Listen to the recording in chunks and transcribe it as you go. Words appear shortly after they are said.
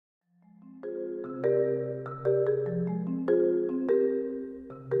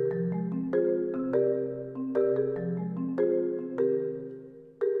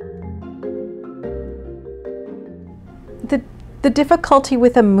the difficulty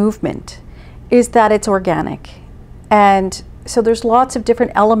with a movement is that it's organic. And so there's lots of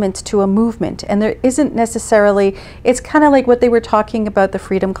different elements to a movement, and there isn't necessarily, it's kind of like what they were talking about, the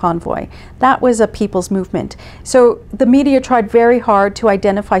Freedom Convoy. That was a people's movement. So the media tried very hard to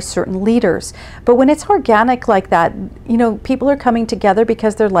identify certain leaders. But when it's organic like that, you know, people are coming together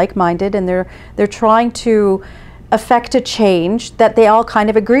because they're like-minded, and they're trying to affect a change that they all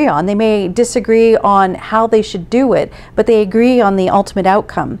kind of agree on. They may disagree on how they should do it, but they agree on the ultimate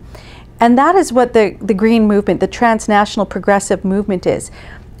outcome. And that is what the Green Movement, the Transnational Progressive Movement is.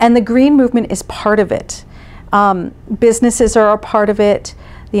 And the Green Movement is part of it. Businesses are a part of it.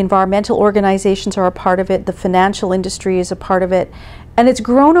 The environmental organizations are a part of it. The financial industry is a part of it. And it's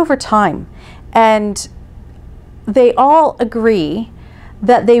grown over time. And they all agree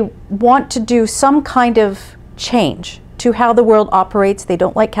that they want to do some kind of change to how the world operates. They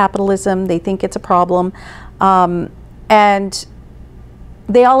don't like capitalism. They think it's a problem. And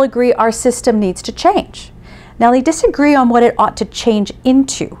they all agree our system needs to change. Now, they disagree on what it ought to change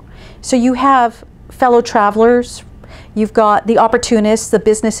into. So you have fellow travelers, you've got the opportunists, the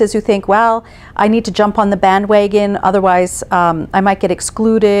businesses who think, well, I need to jump on the bandwagon, otherwise I might get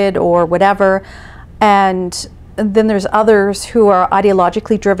excluded or whatever. And then there's others who are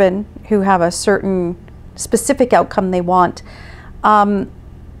ideologically driven, who have a certain specific outcome they want. And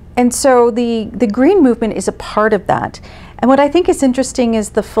so the Green Movement is a part of that. And what I think is interesting is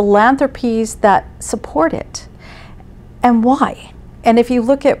the philanthropies that support it and why. And if you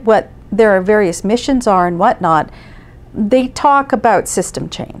look at what their various missions are and whatnot, they talk about system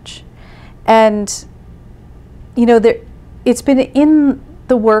change. And, you know, it's been in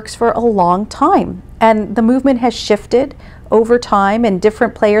the works for a long time. And the movement has shifted over time, and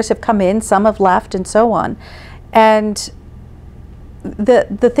different players have come in, some have left, and so on. And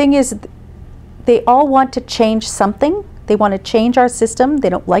the thing is, they all want to change something. They want to change our system. They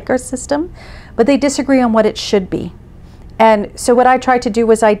don't like our system, but they disagree on what it should be. And so what I tried to do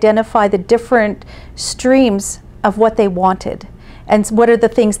was identify the different streams of what they wanted, and what are the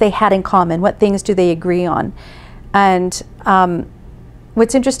things they had in common, what things do they agree on. And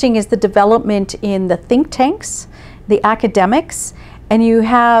what's interesting is the development in the think tanks, the academics, and you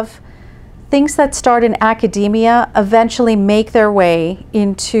have things that start in academia eventually make their way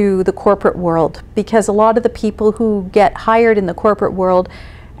into the corporate world, because a lot of the people who get hired in the corporate world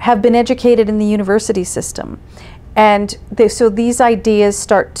have been educated in the university system. And so these ideas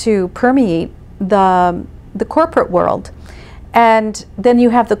start to permeate the corporate world. And then you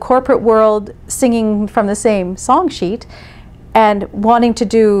have the corporate world singing from the same song sheet and wanting to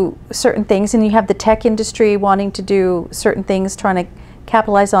do certain things, and you have the tech industry wanting to do certain things, trying to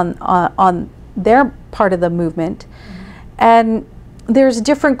capitalize on their part of the movement. And there's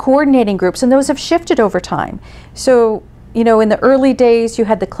different coordinating groups, and those have shifted over time. So, you know, in the early days you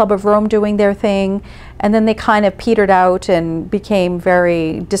had the Club of Rome doing their thing, and then they kind of petered out and became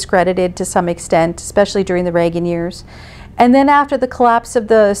very discredited to some extent, especially during the Reagan years. And then after the collapse of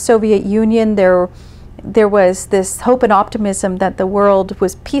the Soviet Union, there was this hope and optimism that the world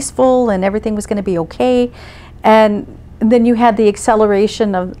was peaceful and everything was going to be okay. And then you had the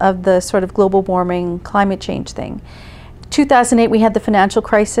acceleration of the sort of global warming, climate change thing. 2008, we had the financial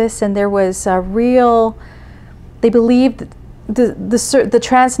crisis, and there was a real, they believed the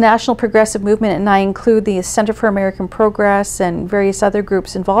Transnational Progressive Movement, and I include the Center for American Progress and various other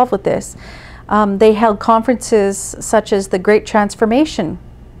groups involved with this, they held conferences such as the Great Transformation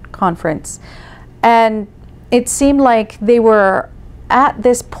Conference. And it seemed like they were at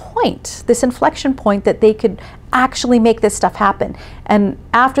this point, this inflection point, that they could actually make this stuff happen. And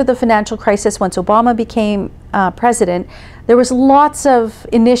after the financial crisis, once Obama became president, there was lots of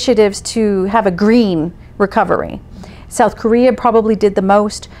initiatives to have a green recovery. South Korea probably did the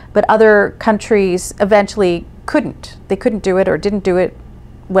most, but other countries eventually couldn't. They couldn't do it or didn't do it,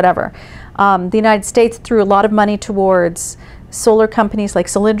 whatever. The United States threw a lot of money towards solar companies like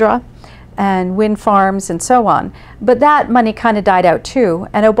Solyndra and wind farms and so on. But that money kind of died out too.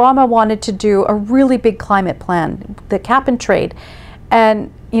 And Obama wanted to do a really big climate plan, the cap and trade.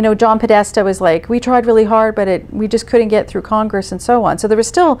 And, you know, John Podesta was like, we tried really hard, but we just couldn't get through Congress and so on. So there was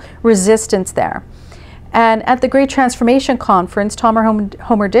still resistance there. And at the Great Transformation Conference,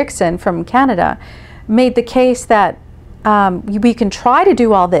 Homer Dixon from Canada made the case that we can try to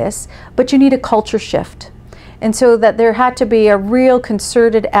do all this, but you need a culture shift. And so that there had to be a real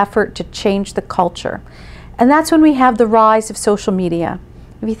concerted effort to change the culture. And that's when we have the rise of social media.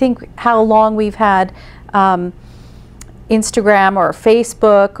 If you think how long we've had, Instagram or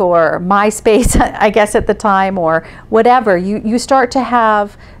Facebook or MySpace, I guess at the time, or whatever, you start to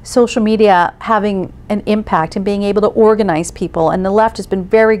have social media having an impact and being able to organize people. And the left has been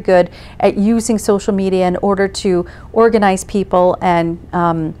very good at using social media in order to organize people and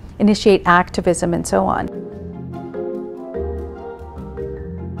initiate activism and so on.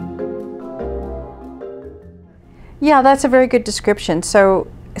 Yeah, that's a very good description. So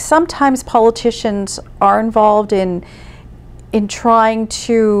sometimes politicians are involved in trying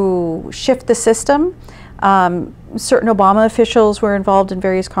to shift the system. Certain Obama officials were involved in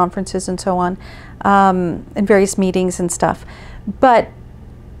various conferences and so on, in various meetings and stuff. But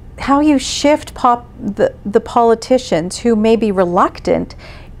how you shift the politicians who may be reluctant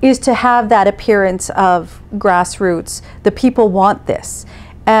is to have that appearance of grassroots. The people want this.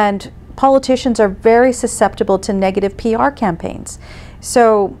 And politicians are very susceptible to negative PR campaigns.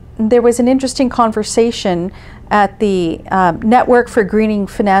 So there was an interesting conversation at the Network for Greening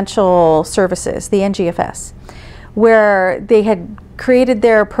Financial Services, the NGFS, where they had created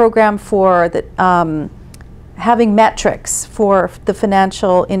their program for having metrics for the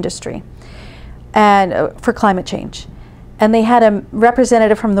financial industry and for climate change. And they had a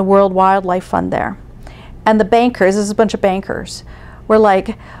representative from the World Wildlife Fund there. And the bankers, this is a bunch of bankers, were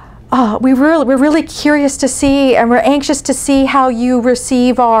like, oh, we're really curious to see, and we're anxious to see how you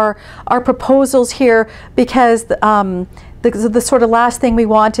receive our proposals here, because the sort of last thing we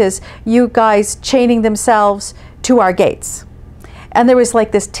want is you guys chaining themselves to our gates. And there was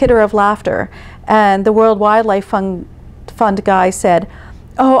like this titter of laughter. And the World Wildlife Fund guy said,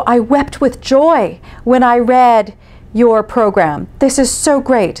 oh, I wept with joy when I read your program. This is so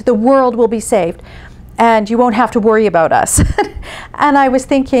great. The world will be saved. And you won't have to worry about us. And I was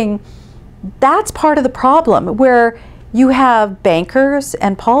thinking, that's part of the problem, where you have bankers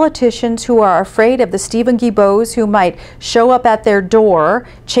and politicians who are afraid of the Stephen Guilbeaults who might show up at their door,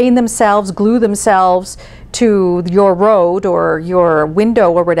 chain themselves, glue themselves to your road or your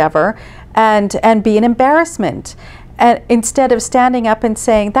window or whatever, and be an embarrassment. And instead of standing up and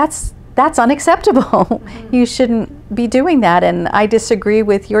saying, that's unacceptable. Mm-hmm. You shouldn't be doing that, and I disagree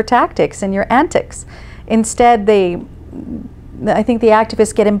with your tactics and your antics. Instead, I think the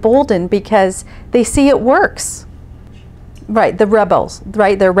activists get emboldened because they see it works. Right, the rebels,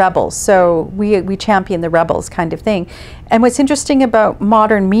 right, they're rebels. So we champion the rebels kind of thing. And what's interesting about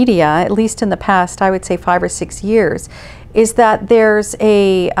modern media, at least in the past, I would say 5 or 6 years, is that there's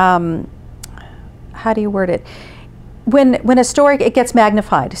a, how do you word it? When a story, it gets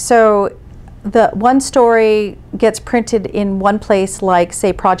magnified. So the one story gets printed in one place, like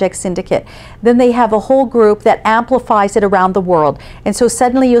say Project Syndicate, then they have a whole group that amplifies it around the world. And so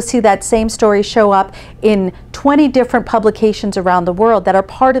suddenly you'll see that same story show up in 20 different publications around the world that are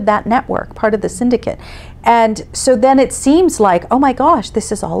part of that network, part of the syndicate. And so then it seems like, oh my gosh,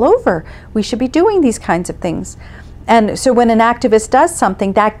 this is all over. We should be doing these kinds of things. And so when an activist does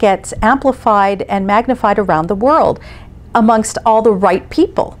something, that gets amplified and magnified around the world amongst all the right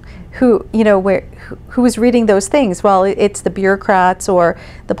people. Who, you know, who is reading those things? Well, it's the bureaucrats or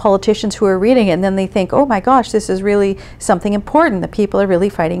the politicians who are reading it, and then they think, oh my gosh, this is really something important. The people are really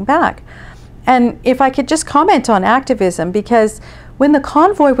fighting back. And if I could just comment on activism, because when the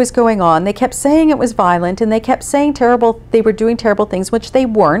convoy was going on, they kept saying it was violent, and they kept saying they were doing terrible things, which they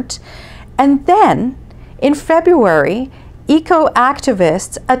weren't. And then in February,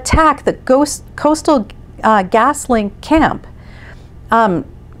 eco-activists attacked the coastal GasLink camp.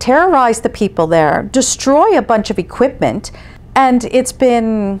 Terrorize the people there, destroy a bunch of equipment, and it's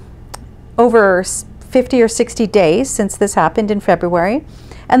been over 50 or 60 days since this happened in February,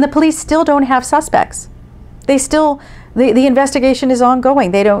 and the police still don't have suspects. They still, the investigation is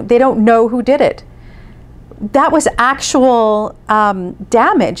ongoing. They don't know who did it. That was actual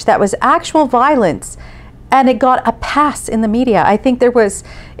damage. That was actual violence. And it got a pass in the media. I think it was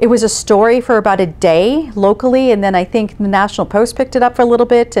a story for about a day locally, and then I think the National Post picked it up for a little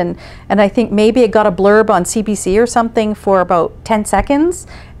bit, and I think maybe it got a blurb on CBC or something for about 10 seconds,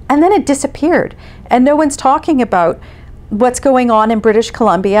 and then it disappeared. And no one's talking about what's going on in British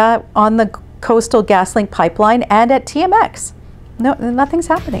Columbia on the coastal GasLink pipeline and at TMX. No, nothing's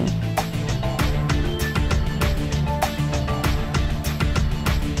happening.